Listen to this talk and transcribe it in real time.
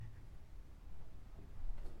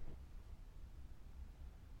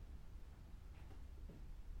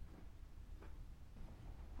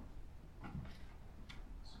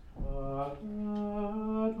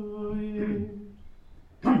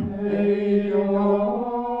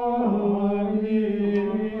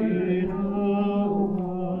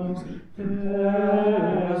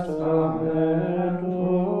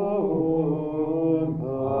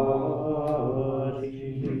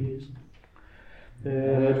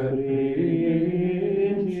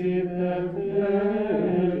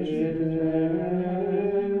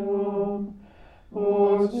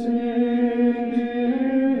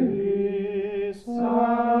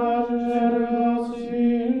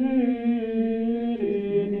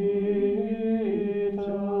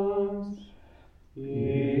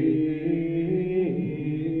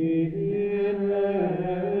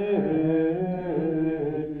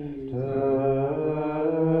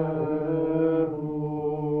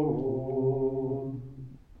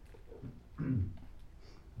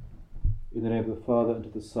In the name of the Father, and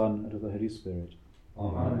of the Son, and of the Holy Spirit.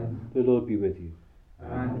 Amen. The Lord be with you.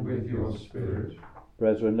 And with your spirit.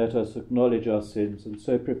 Brethren, let us acknowledge our sins and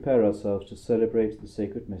so prepare ourselves to celebrate the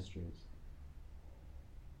sacred mysteries.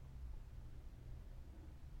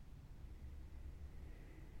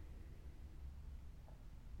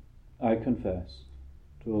 I confess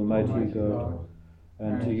to Almighty God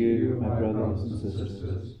and to you, my brothers and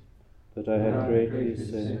sisters, that I have greatly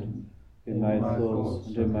sinned in my thoughts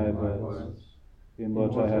and in my words, in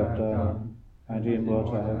what I have done and in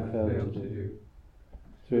what I have failed to do,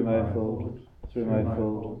 through my fault, through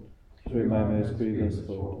my most grievous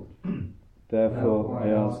fault. Therefore I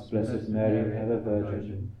ask Blessed Mary, ever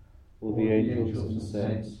Virgin, all the angels and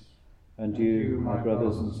saints, and you, my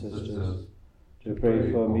brothers and sisters, to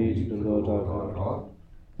pray for me to the Lord our God.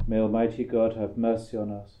 May Almighty God have mercy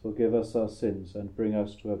on us, forgive us our sins, and bring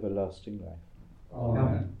us to everlasting life.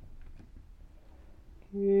 Amen.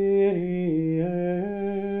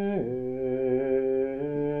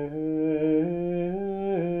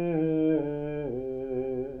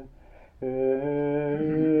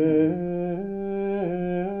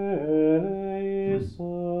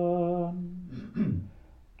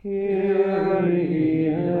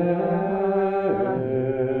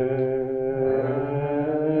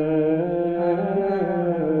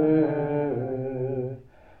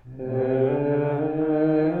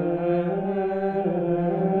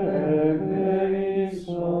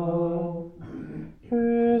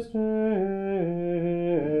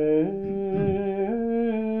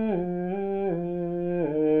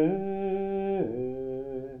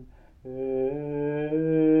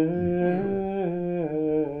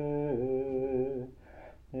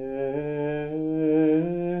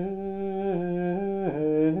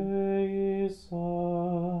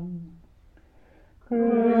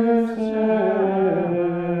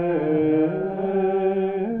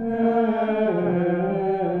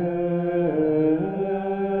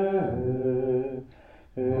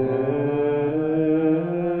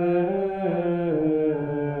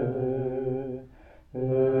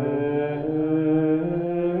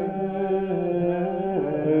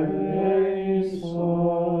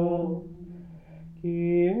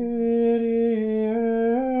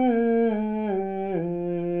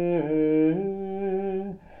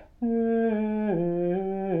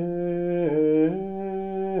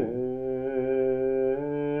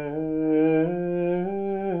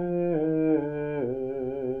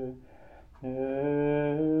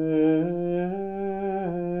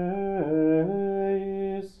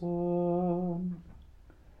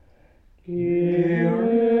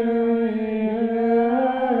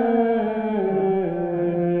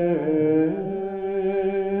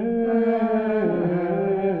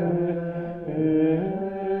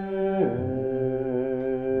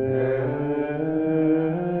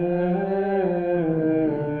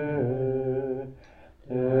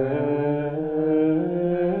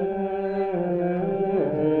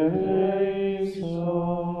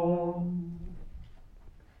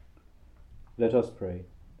 Let us pray.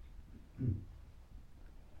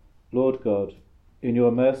 Lord God, in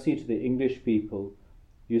your mercy to the English people,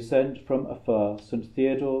 you sent from afar St.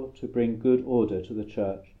 Theodore to bring good order to the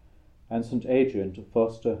Church, and St. Adrian to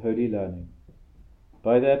foster holy learning.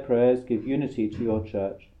 By their prayers give unity to your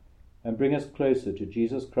Church, and bring us closer to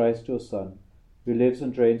Jesus Christ, your Son, who lives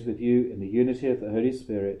and reigns with you in the unity of the Holy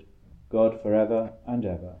Spirit, God forever and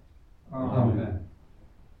ever. Amen.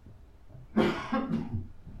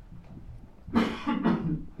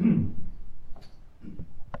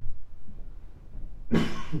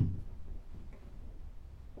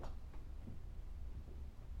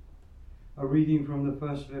 A reading from the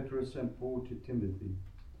first letter of St. Paul to Timothy.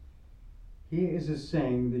 Here is a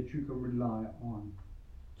saying that you can rely on.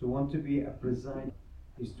 To want to be a presider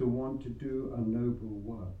is to want to do a noble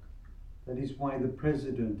work. That is why the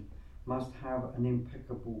president must have an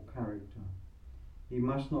impeccable character. He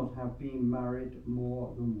must not have been married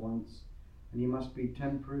more than once, and he must be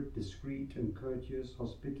temperate, discreet and courteous,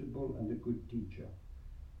 hospitable and a good teacher.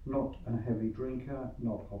 Not a heavy drinker,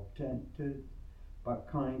 not hot-tempered, but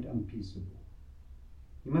kind and peaceable.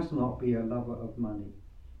 He must not be a lover of money.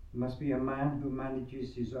 He must be a man who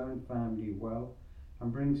manages his own family well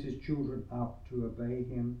and brings his children up to obey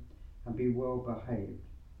him and be well behaved.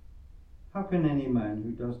 How can any man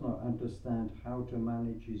who does not understand how to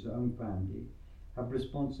manage his own family have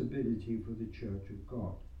responsibility for the Church of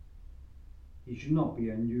God? He should not be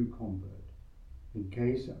a new convert, in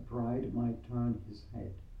case pride might turn his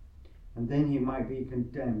head, and then he might be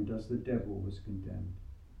condemned as the devil was condemned.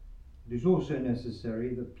 It is also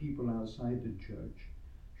necessary that people outside the church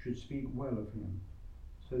should speak well of him,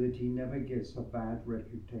 so that he never gets a bad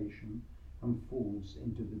reputation and falls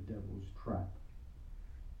into the devil's trap.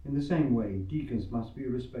 In the same way, deacons must be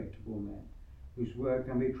respectable men, whose word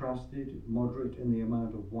can be trusted, moderate in the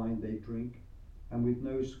amount of wine they drink, and with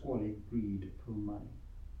no squalid greed for money.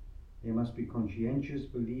 They must be conscientious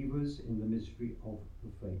believers in the mystery of the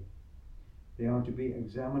faith. They are to be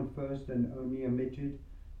examined first and only admitted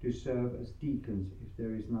to serve as deacons if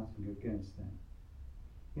there is nothing against them.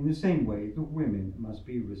 In the same way, the women must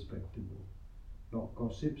be respectable, not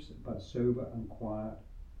gossips, but sober and quiet,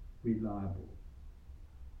 reliable.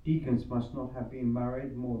 Deacons must not have been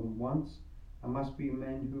married more than once, and must be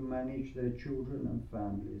men who manage their children and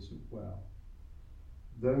families well.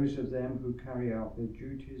 Those of them who carry out their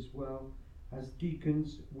duties well as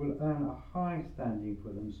deacons will earn a high standing for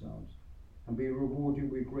themselves and be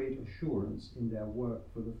rewarded with great assurance in their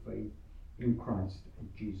work for the faith in Christ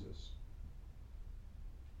Jesus.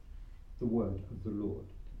 The word of the Lord.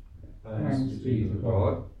 Thanks be to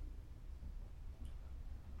God.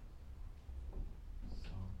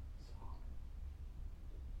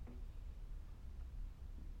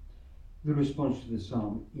 The response to the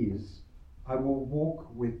psalm is, I will walk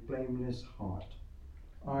with blameless heart.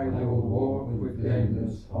 I will walk with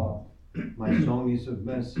blameless heart. My song is of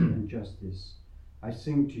mercy and justice. I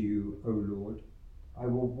sing to you, O Lord. I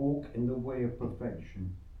will walk in the way of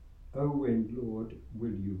perfection. O when, Lord,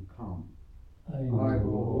 will you come? I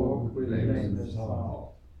will walk with blameless heart.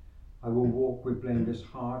 I will walk with blameless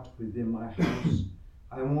heart within my house.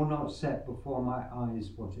 I will not set before my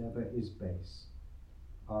eyes whatever is base.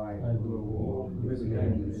 I will walk with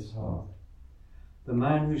blameless heart. The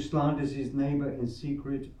man who slanders his neighbour in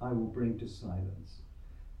secret, I will bring to silence.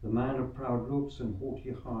 The man of proud looks and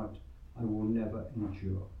haughty heart, I will never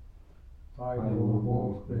endure. I will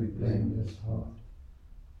walk with blameless heart.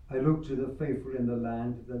 I look to the faithful in the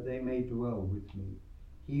land, that they may dwell with me.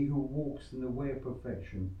 He who walks in the way of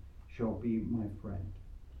perfection shall be my friend.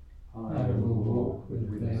 I will walk with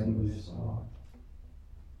blameless heart.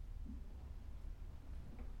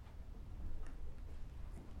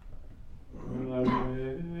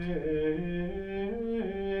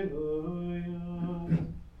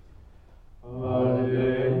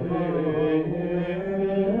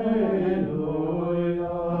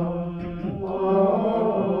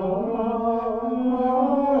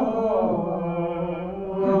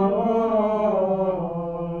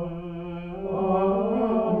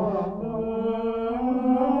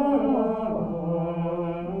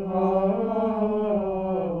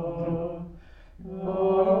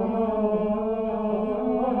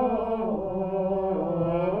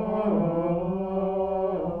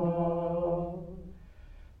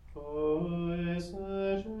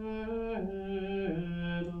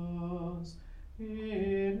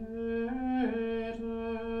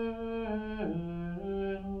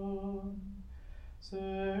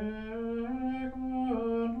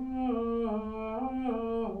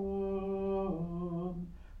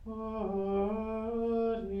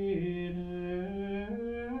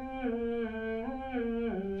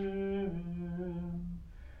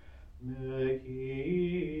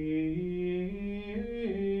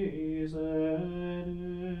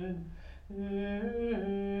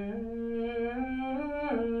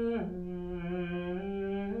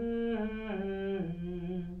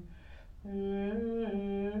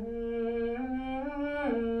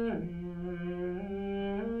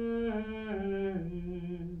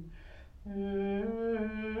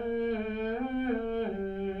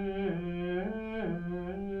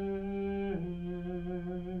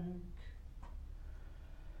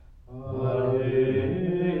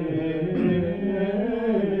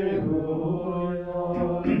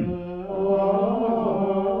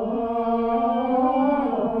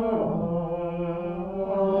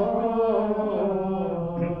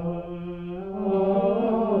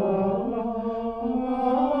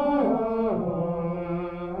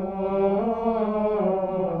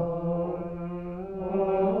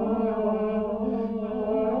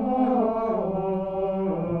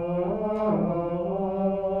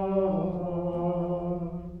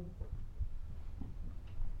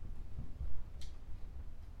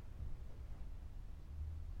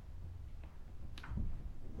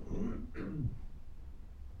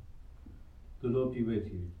 The Lord be with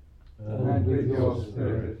you. And with your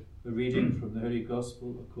spirit. A reading from the Holy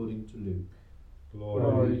Gospel according to Luke.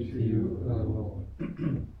 Glory to you, O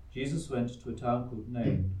Lord. Jesus went to a town called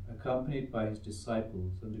Nain, accompanied by his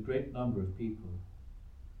disciples and a great number of people.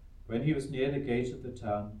 When he was near the gate of the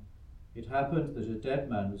town, it happened that a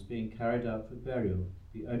dead man was being carried out for burial,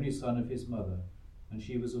 the only son of his mother, and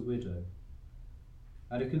she was a widow.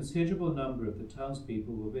 And a considerable number of the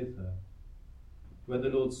townspeople were with her. When the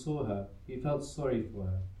Lord saw her, he felt sorry for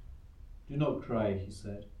her. "Do not cry," he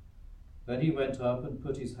said. Then he went up and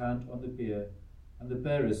put his hand on the bier, and the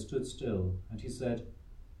bearers stood still, and he said,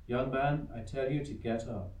 "Young man, I tell you to get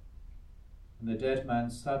up." And the dead man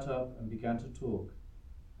sat up and began to talk,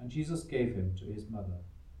 and Jesus gave him to his mother.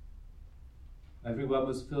 Everyone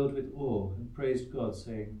was filled with awe and praised God,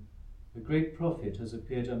 saying, "A great prophet has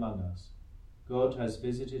appeared among us. God has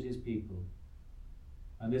visited his people."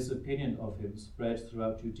 And this opinion of him spread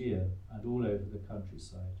throughout Judea and all over the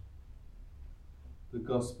countryside. The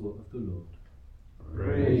Gospel of the Lord.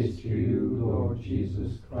 Praise to you, Lord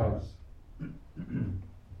Jesus Christ.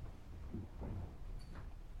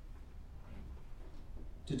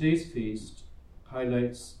 Today's feast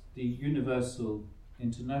highlights the universal,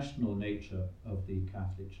 international nature of the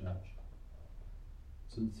Catholic Church.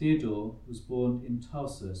 St. Theodore was born in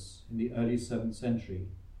Tarsus in the early 7th century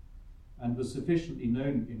and was sufficiently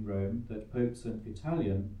known in Rome that Pope St.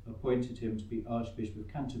 Vitalian appointed him to be Archbishop of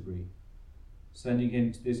Canterbury, sending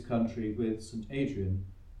him to this country with St. Adrian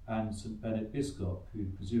and St. Bennet Biscop, who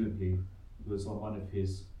presumably was on one of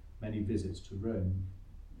his many visits to Rome.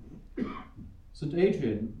 St.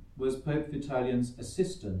 Adrian was Pope Vitalian's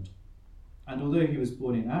assistant, and although he was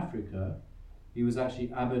born in Africa, he was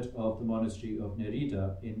actually abbot of the monastery of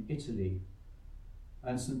Nerida in Italy.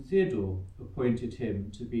 And St. Theodore appointed him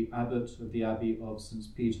to be abbot of the abbey of St.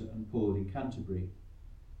 Peter and Paul in Canterbury.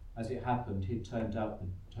 As it happened, he'd turned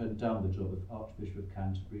down the job of Archbishop of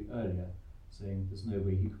Canterbury earlier, saying there's no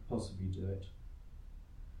way he could possibly do it.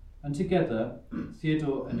 And together,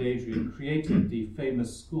 Theodore and Adrian created the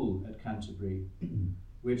famous school at Canterbury,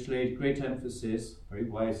 which laid great emphasis, very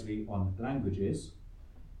wisely, on languages,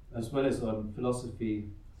 as well as on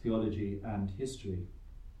philosophy, theology, and history.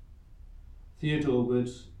 Theodore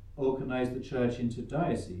would organize the church into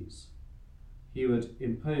dioceses. He would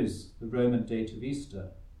impose the Roman date of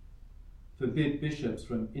Easter, forbid bishops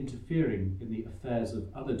from interfering in the affairs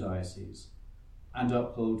of other dioceses, and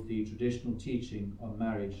uphold the traditional teaching on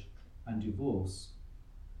marriage and divorce.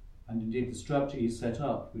 And indeed the structure he set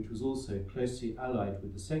up, which was also closely allied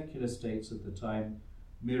with the secular states of the time,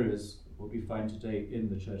 mirrors what we find today in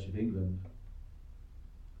the Church of England.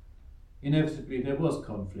 Inevitably there was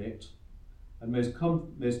conflict, and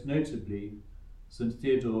most notably St.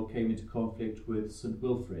 Theodore came into conflict with St.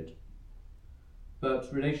 Wilfrid.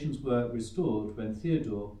 But relations were restored when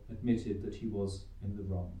Theodore admitted that he was in the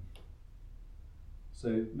wrong.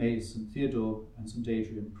 So may St. Theodore and St.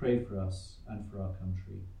 Adrian pray for us and for our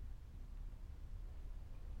country.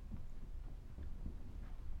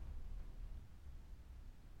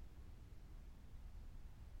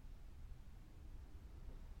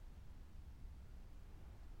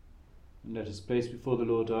 And let us place before the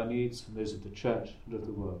Lord our needs and those of the Church and of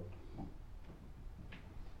the world.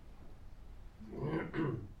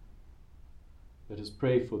 Let us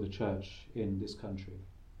pray for the Church in this country.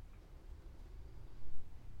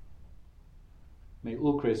 May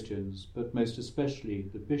all Christians, but most especially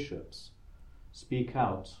the bishops, speak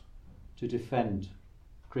out to defend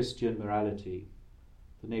Christian morality,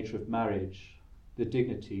 the nature of marriage, the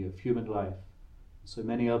dignity of human life, and so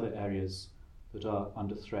many other areas that are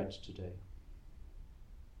under threat today.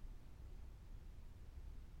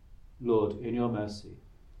 Lord, in your mercy,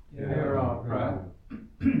 hear our prayer.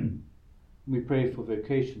 We pray for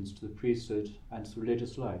vocations to the priesthood and to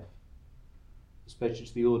religious life, especially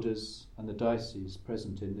to the orders and the dioceses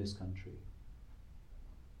present in this country.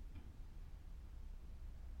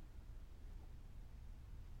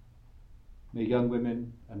 May young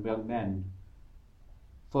women and young men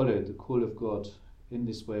follow the call of God in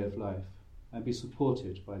this way of life and be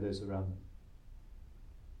supported by those around them.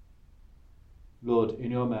 Lord,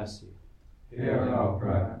 in your mercy, hear our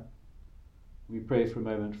prayer. We pray for a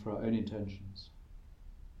moment for our own intentions.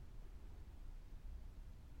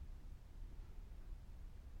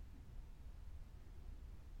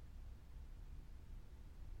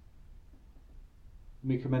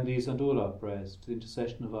 We commend these and all our prayers to the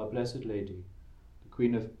intercession of our Blessed Lady, the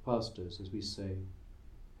Queen of Pastors, as we say,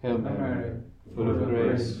 Hail Mary, full of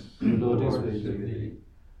grace, the Lord is with thee.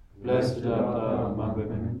 Blessed art thou among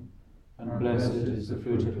women, and blessed is the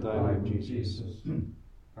fruit of thy womb, Jesus.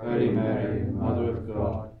 Holy Mary, Mother of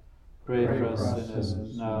God, Pray for us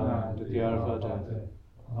sinners, now and at the hour of our death.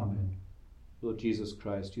 Amen. Lord Jesus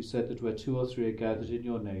Christ, you said that where 2 or 3 are gathered in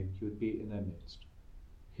your name, you would be in their midst.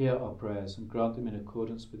 Hear our prayers and grant them in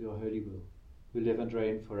accordance with your holy will, who live and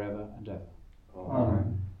reign forever and ever.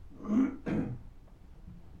 Amen.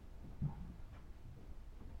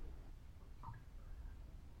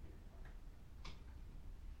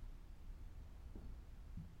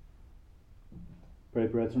 Pray,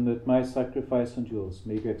 brethren, that my sacrifice and yours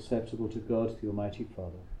may be acceptable to God, the Almighty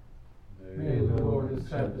Father. May the Lord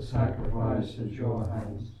accept the sacrifice at your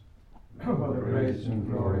hands, for the praise and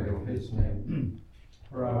glory of his name,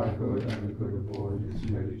 for our good and the good of all his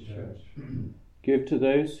holy church. Give to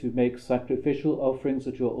those who make sacrificial offerings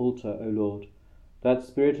at your altar, O Lord, that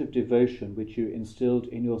spirit of devotion which you instilled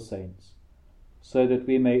in your saints, so that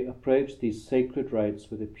we may approach these sacred rites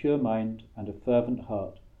with a pure mind and a fervent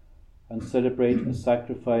heart, and celebrate a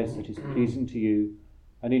sacrifice that is pleasing to you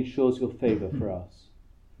and ensures your favour for us,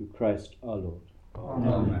 through Christ our Lord.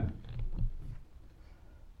 Amen.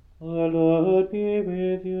 The Lord be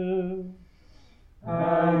with you.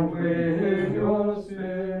 And with your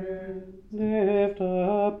spirit, Lift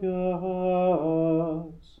up your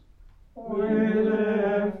hearts. we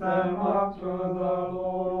lift them up to the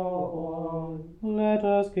Lord. Let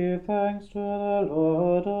us give thanks to the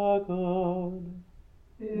Lord our God.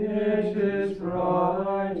 It is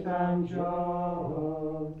right and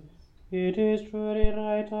just. It is truly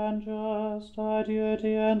right and just, our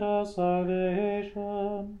duty and our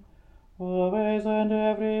salvation, always and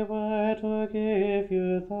everywhere to give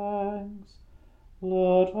you thanks,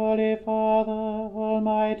 Lord, Holy Father,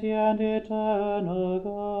 Almighty and eternal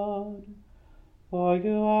God. For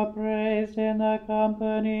you are praised in the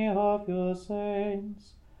company of your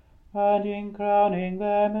saints, and in crowning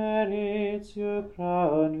their merits you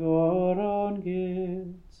crown your own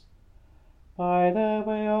gifts. By the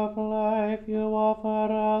way of life you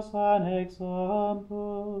offer us an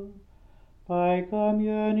example. By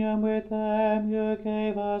communion with them you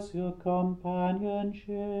gave us your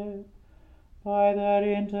companionship. By their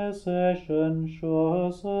intercession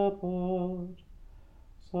sure support.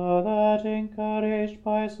 So that, encouraged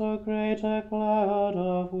by so great a cloud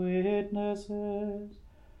of witnesses,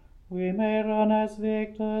 we may run as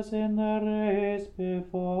victors in the race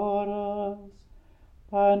before us,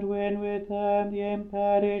 and win with them the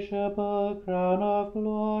imperishable crown of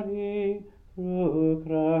glory through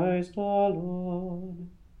Christ our Lord.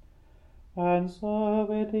 And so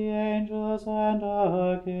with the angels and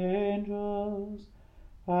archangels,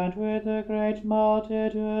 and with the great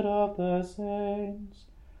multitude of the saints,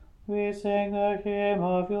 we sing the hymn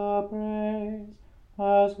of your praise,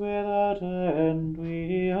 as without end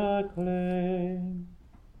we acclaim.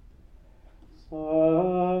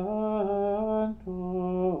 Sanctus,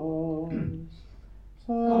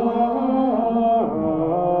 Sanctus,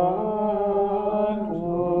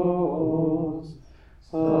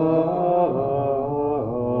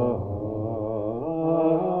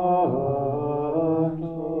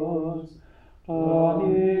 Sanctus,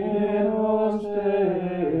 Dominus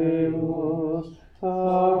Deus,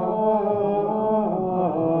 Sabaoth.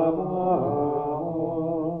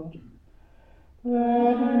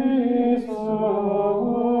 Plenius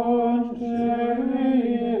sunt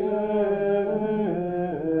Dei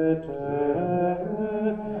et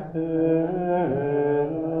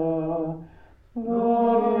terra,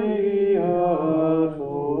 gloria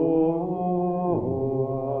tua.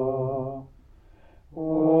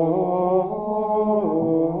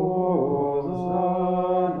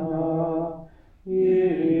 Hosanna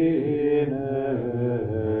in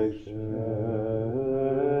excelsis.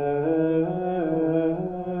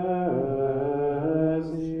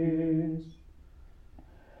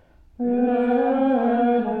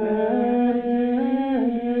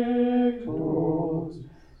 Benedictus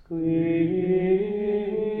qui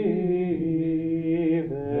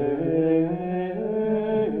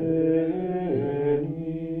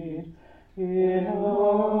venit in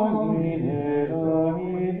nomine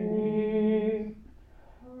Domini.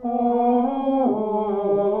 Hosanna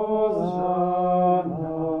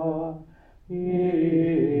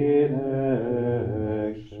in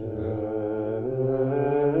excelsis.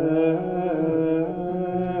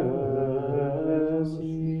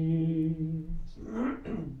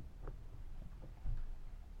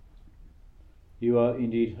 You are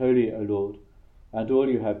indeed holy, O Lord, and all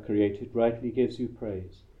you have created rightly gives you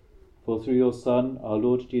praise. For through your Son, our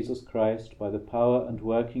Lord Jesus Christ, by the power and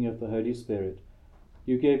working of the Holy Spirit,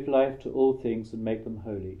 you give life to all things and make them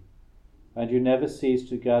holy. And you never cease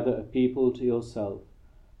to gather a people to yourself,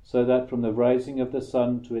 so that from the rising of the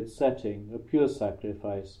sun to its setting a pure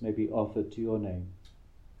sacrifice may be offered to your name.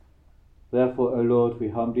 Therefore, O Lord, we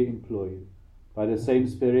humbly implore you, by the same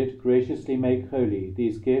Spirit, graciously make holy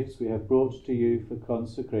these gifts we have brought to you for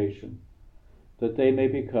consecration, that they may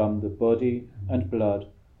become the body and blood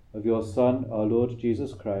of your Son, our Lord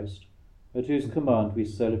Jesus Christ, at whose command we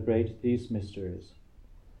celebrate these mysteries.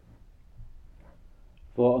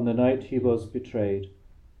 For on the night he was betrayed,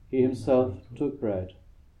 he himself took bread,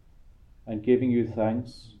 and giving you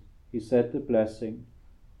thanks, he said the blessing,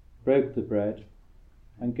 broke the bread,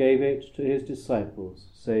 and gave it to his disciples,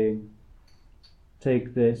 saying,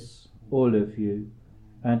 "Take this, all of you,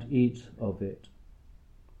 and eat of it.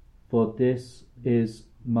 For this is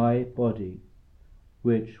my body,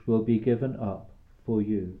 which will be given up for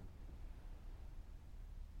you."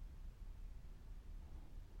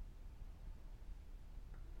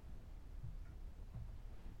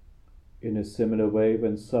 In a similar way,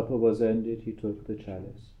 when supper was ended, he took the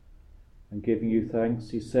chalice, and giving you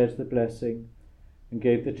thanks, he said the blessing, and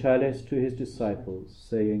gave the chalice to his disciples,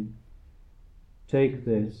 saying, "Take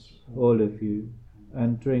this, all of you,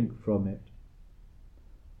 and drink from it.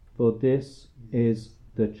 For this is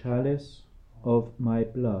the chalice of my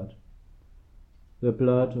blood, the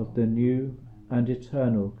blood of the new and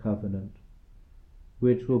eternal covenant,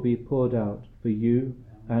 which will be poured out for you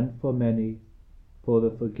and for many for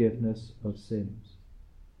the forgiveness of sins.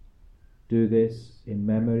 Do this in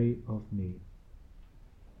memory of me."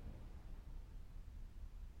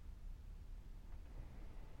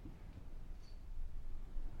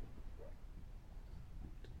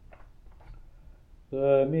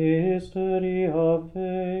 The mystery of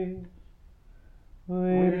faith.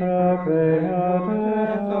 We proclaim your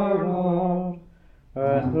death, O Lord,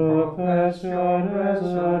 and profess your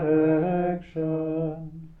resurrection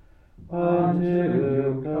until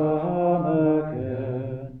you come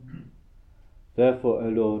again. Therefore, O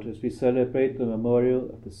Lord, as we celebrate the memorial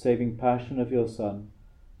of the saving passion of your Son,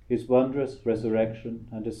 his wondrous resurrection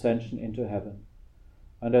and ascension into heaven,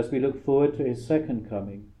 and as we look forward to his second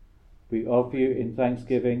coming, we offer you in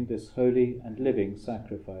thanksgiving this holy and living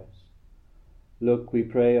sacrifice. Look, we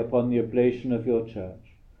pray, upon the oblation of your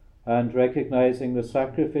church, and recognizing the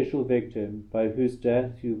sacrificial victim by whose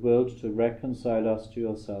death you willed to reconcile us to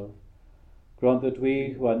yourself, grant that we,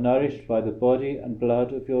 who are nourished by the body and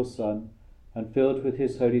blood of your Son, and filled with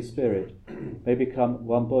his Holy Spirit, may become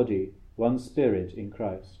one body, one spirit in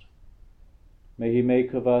Christ. May he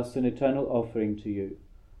make of us an eternal offering to you,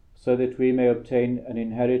 so that we may obtain an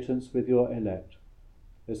inheritance with your elect,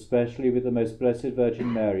 especially with the most blessed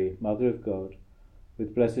Virgin Mary, Mother of God,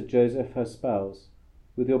 with blessed Joseph her spouse,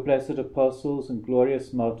 with your blessed apostles and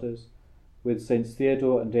glorious martyrs, with Saints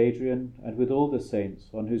Theodore and Adrian, and with all the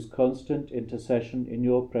saints on whose constant intercession in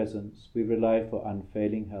your presence we rely for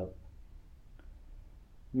unfailing help.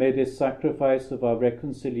 May this sacrifice of our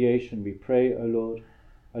reconciliation, we pray, O Lord,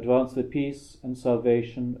 advance the peace and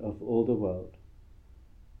salvation of all the world.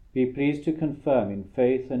 Be pleased to confirm in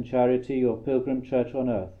faith and charity your pilgrim church on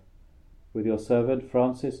earth, with your servant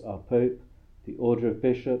Francis our Pope, the order of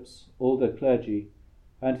bishops, all the clergy,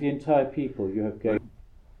 and the entire people you have gained.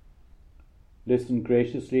 Listen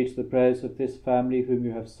graciously to the prayers of this family whom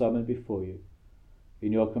you have summoned before you.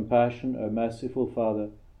 In your compassion, O merciful Father,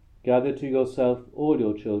 gather to yourself all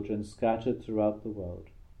your children scattered throughout the world.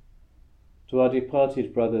 To our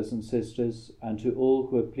departed brothers and sisters, and to all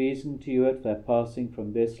who are pleasing to you at their passing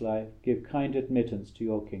from this life, give kind admittance to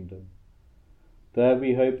your kingdom. There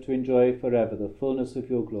we hope to enjoy forever the fullness of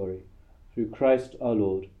your glory, through Christ our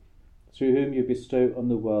Lord, through whom you bestow on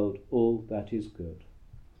the world all that is good.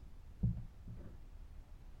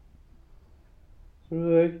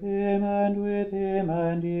 Through him, and with him,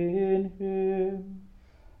 and in him,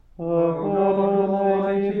 O God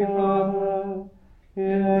Almighty Father,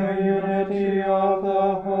 in the unity of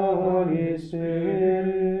the Holy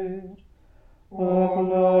Spirit, all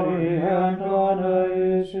glory and honor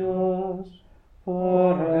is yours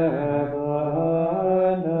forever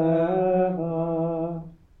and ever.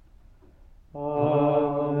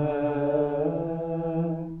 Amen.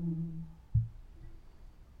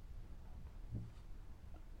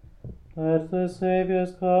 At the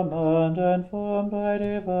Saviour's command and formed by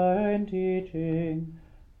divine teaching,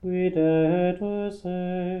 we dare to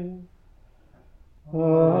say,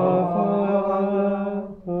 Our Father,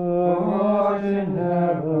 who art in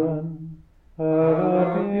heaven,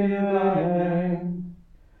 hallowed be thy name.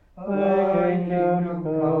 Thy kingdom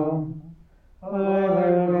come, thy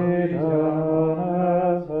will be done on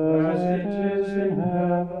earth as it is in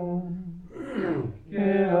heaven.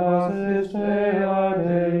 Give us this day our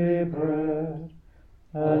daily bread,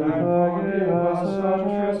 and forgive us our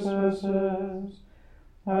trespasses,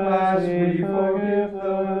 as we forgive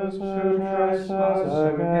those who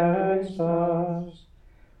trespass against us.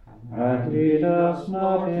 us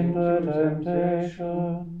not into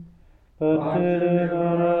temptation, but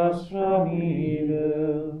deliver us from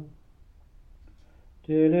evil.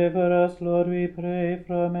 Deliver us, Lord, we pray,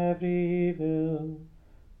 from every evil.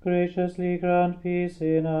 Graciously grant peace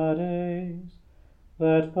in our days,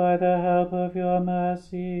 that by the help of your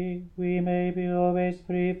mercy we may be always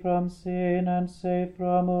free from sin and safe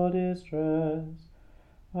from all distress,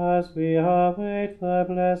 as we await the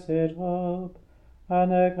blessed hope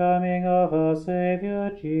and the coming of our Saviour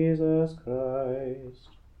Jesus Christ.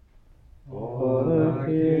 For the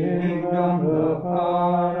kingdom, the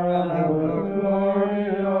power, and the glory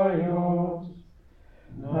are yours,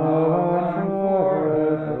 now and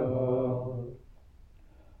forever.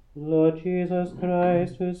 Lord Jesus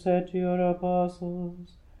Christ, who said to your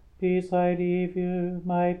apostles, "Peace I leave you,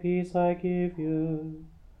 my peace I give you,"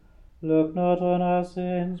 look not on our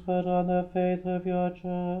sins, but on the faith of your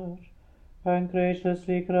church, and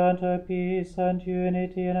graciously grant her peace and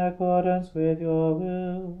unity in accordance with your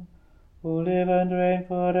will, who live and reign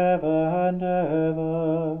forever and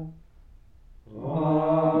ever.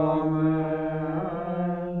 Amen.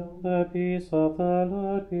 The peace of the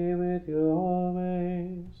Lord be with you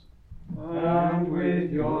always. And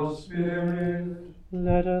with your spirit.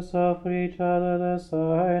 Let us offer each other the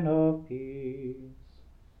sign of peace.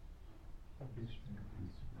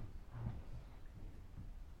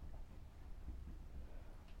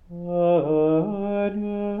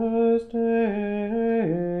 Agnus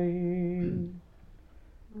Dei,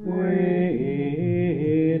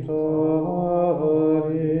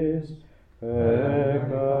 Victoris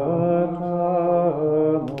peccata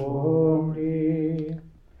mundi,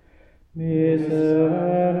 miserere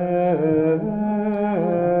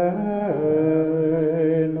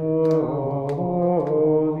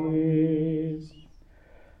nobis.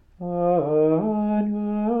 Agnus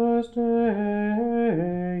Dei,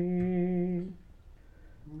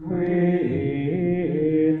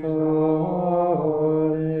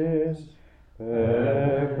 Victoris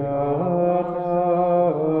peccata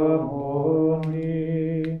mundi,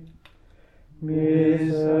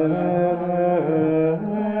 miserere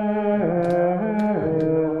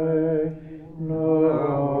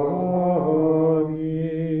nobis.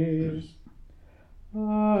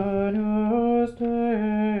 Agnus Dei,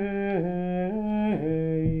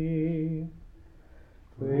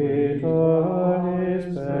 Victoris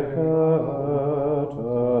peccata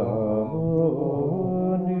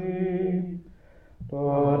mundi,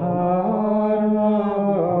 dona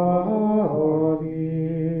nobis.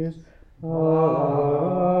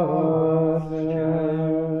 Amen.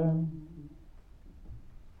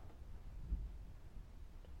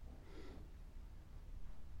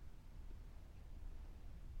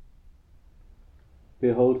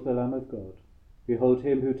 Behold the Lamb of God. Behold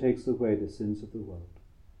him who takes away the sins of the world.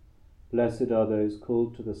 Blessed are those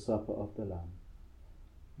called to the supper of the Lamb.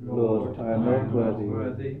 Lord, I am not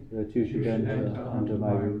worthy that you should enter under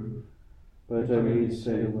my roof, but only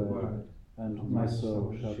say the word, and my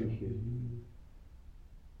soul shall be healed.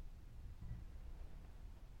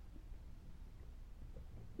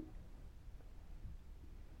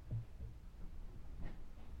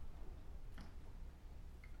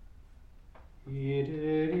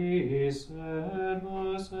 Ideis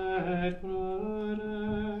servus et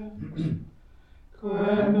prudens,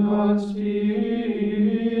 quem constituit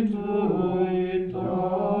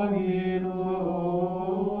Dominus,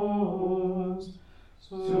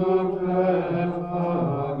 super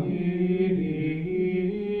familiam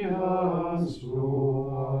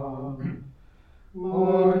suam,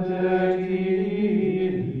 morte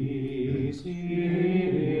illis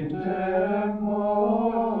in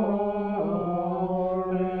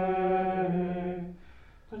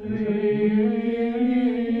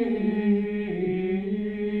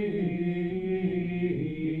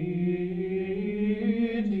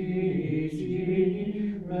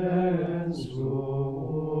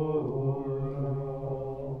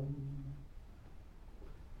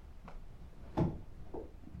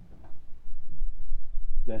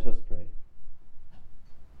Let us pray.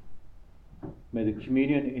 May the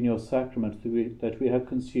communion in your sacrament that we have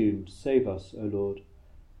consumed save us, O Lord,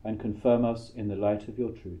 and confirm us in the light of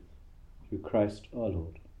your truth. Through Christ our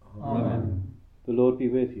Lord. Amen. The Lord be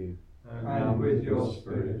with you. And with your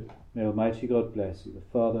spirit. May Almighty God bless you, the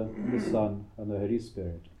Father, and the Son, and the Holy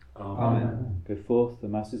Spirit. Amen. Go forth, the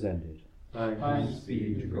Mass is ended. Thanks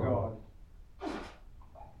be to God.